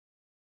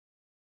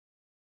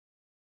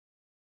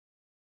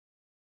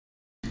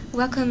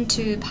Welcome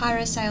to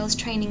Pyrosales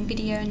training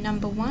video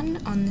number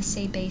 1 on the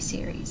CB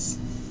series.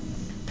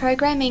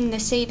 Programming the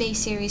CB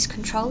series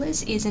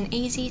controllers is an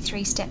easy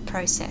 3-step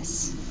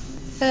process.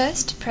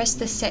 First, press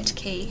the Set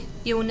key.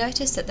 You will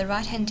notice that the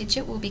right-hand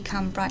digit will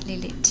become brightly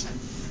lit.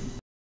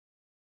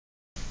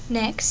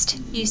 Next,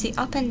 use the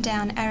up and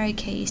down arrow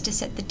keys to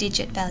set the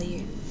digit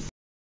value.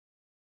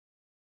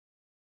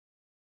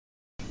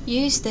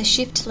 Use the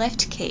Shift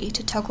left key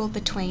to toggle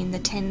between the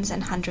tens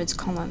and hundreds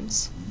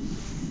columns.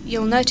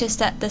 You'll notice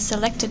that the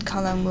selected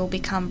column will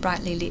become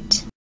brightly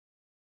lit.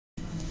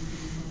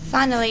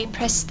 Finally,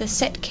 press the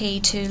Set key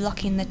to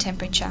lock in the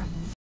temperature.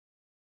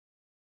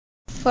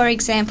 For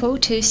example,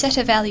 to set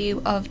a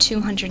value of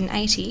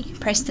 280,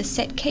 press the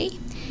Set key,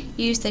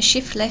 use the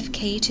Shift left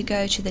key to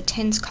go to the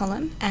tens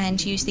column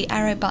and use the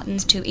arrow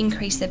buttons to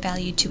increase the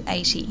value to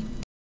 80.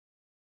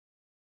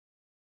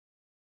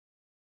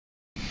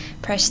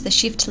 Press the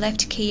Shift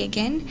left key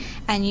again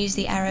and use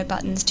the arrow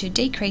buttons to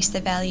decrease the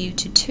value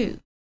to 2.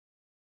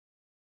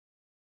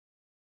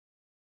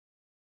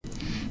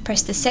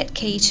 Press the Set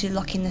key to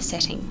lock in the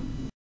setting.